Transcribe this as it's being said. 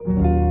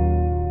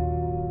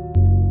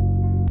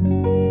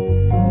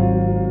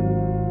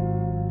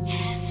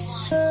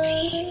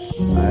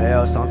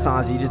yo,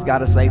 sometimes you just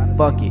gotta say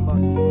fuck it.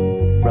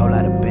 Roll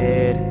out of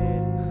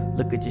bed,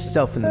 look at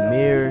yourself in the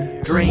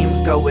mirror.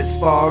 Dreams go as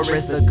far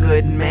as the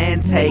good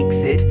man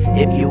takes it.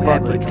 If you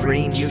have a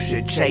dream, you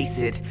should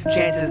chase it.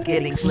 Chances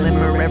getting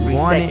slimmer every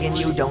second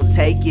you don't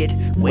take it.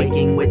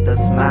 Waking with the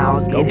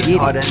smiles, getting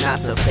harder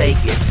not to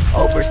fake it.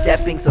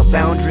 Overstepping some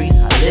boundaries,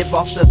 I live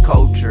off the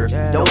culture.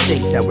 Don't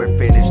think that we're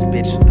finished,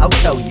 bitch, I'll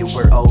tell you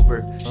we're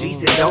over. She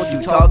said, don't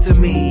you talk to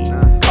me,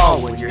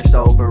 call when you're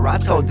sober. I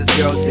told this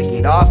girl to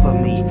get off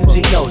of me.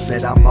 She knows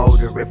that I'm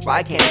older. If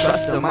I can't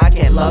trust them, I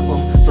can't love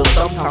them. So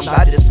sometimes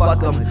I just fuck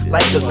them.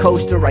 Like a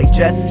coaster, I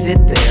just sit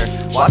there,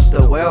 watch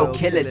the world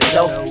kill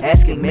itself,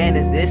 asking, man,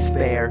 is this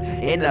fair?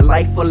 In a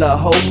life full of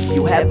hope,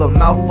 you have a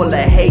mouth full of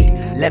hate.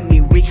 Let me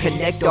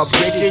reconnect our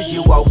bridges,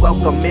 you are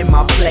welcome in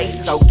my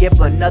place. I'll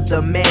give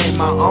another man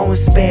my own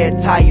spare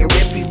tire.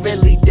 If he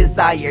really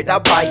desired,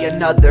 I'll buy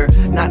another.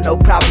 Not no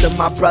problem,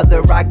 my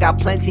brother, I got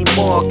plenty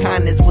more.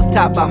 Kindness was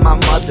taught by my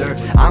mother.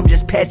 I'm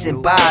just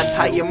passing by,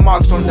 tire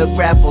marks on the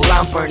gravel,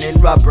 I'm burning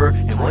rubber.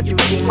 And once you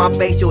see my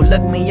face, you'll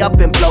look me up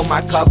and blow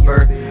my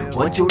cover.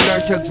 Once you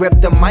learn to grip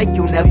the mic,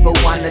 you never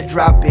wanna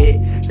drop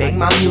it. Bang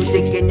my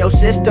music in your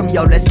system,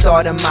 yo, let's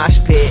start a mosh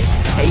pit.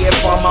 Hey,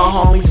 if all my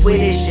homies with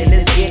this shit,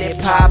 let's get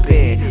it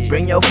poppin'.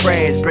 Bring your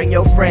friends,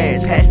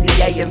 pass the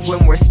AMs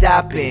when we're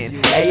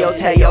stopping. Hey, yo,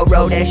 tell your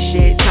roll that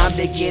shit, time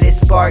to get it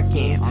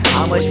sparking.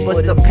 How much for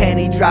some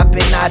penny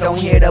dropping? I don't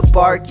hear the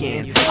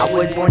barking. I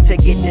was born to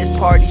get this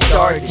party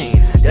starting.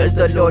 Does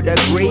the Lord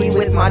agree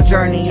with my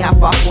journey? I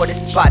fought for the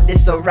spot,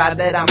 this a ride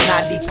that I'm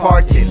not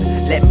departing.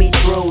 Let me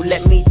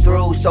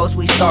through, so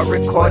we start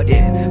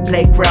recording.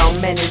 Playground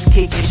menace,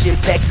 kicking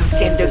shit back since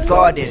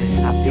kindergarten.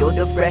 I feel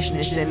the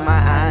freshness in my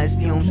eyes,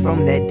 fumes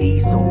from that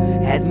diesel.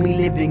 Has me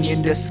living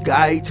in the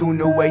sky, tune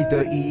away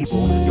the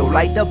evil. Yo,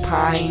 light the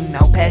pine,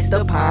 now pass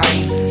the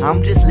pine.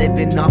 I'm just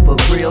living off of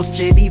real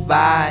city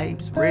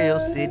vibes, real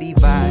city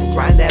vibes.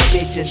 Grind that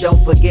bitch and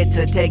don't forget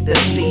to take the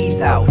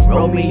seeds out.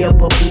 Roll me up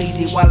a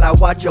bleezy while I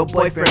watch your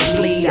boyfriend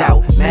bleed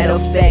out. Matter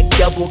of fact,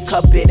 double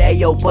cup it,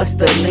 ayo, bust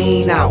the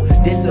lean out.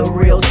 This a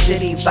real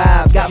city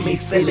vibe, got me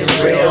feeling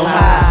real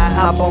high.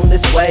 Hop on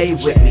this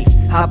wave with me,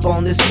 hop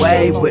on this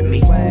wave with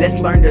me.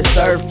 Let's learn to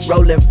surf,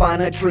 rollin'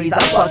 finer trees. I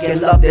fucking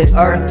love this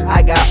earth.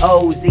 I got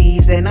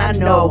OZs and I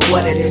know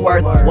what it's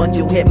worth. Once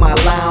you hit my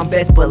line,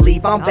 best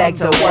believe I'm back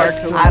to work.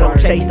 I don't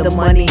chase the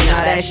money,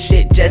 now that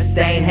shit just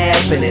ain't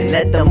happening.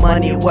 Let the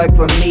money work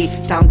for me,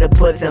 time to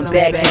put some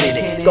back in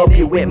it. Scope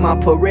you with my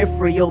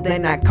peripheral,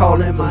 then I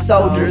call in some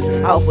soldiers.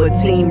 Alpha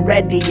team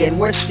ready and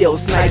we're still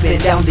sniping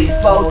down these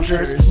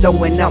vultures.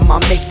 Throwing out my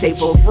mixtape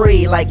for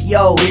free like,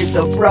 yo, here's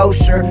a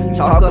brochure.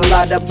 Talk a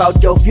lot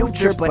about your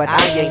future, but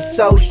I ain't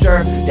so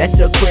sure. That's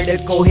a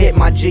critical hit,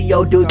 my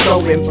Geodude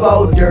throwing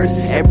boulders.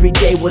 Every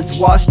day was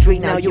Wall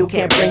Street, now you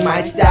can't bring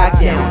my stock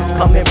down.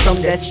 Coming from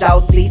the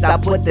southeast, I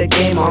put the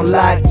game on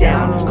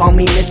lockdown. Call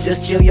me Mr.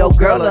 Steal Your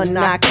Girl or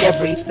knock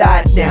every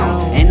thought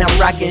down. And I'm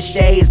rocking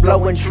shades,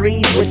 blowing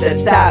trees with the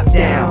top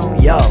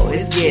down. Yo,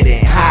 it's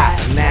getting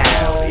hot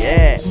now,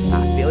 yeah.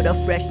 I feel the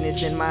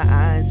freshness in my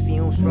eyes,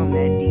 fumes from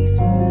that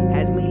diesel.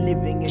 Has me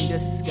living in the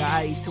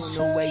sky, tune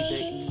away the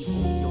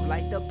evil. Yo,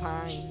 light the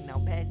pine,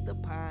 now pass the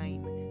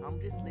pine. I'm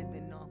just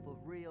living off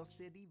of real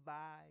city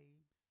vibes.